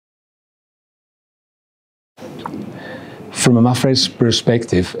From a MAPFRE's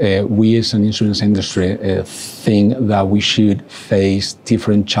perspective, we as an insurance industry think that we should face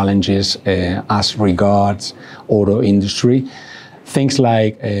different challenges as regards auto industry. Things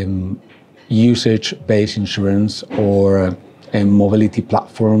like usage-based insurance or mobility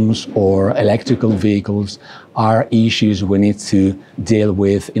platforms or electrical vehicles are issues we need to deal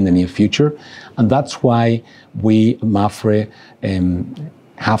with in the near future. And that's why we, MAPFRE,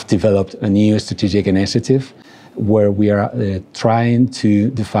 have developed a new strategic initiative where we are trying to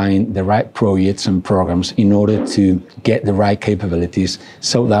define the right projects and programs in order to get the right capabilities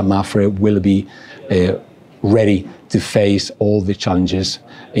so that MAPFRE will be ready to face all the challenges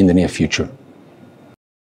in the near future.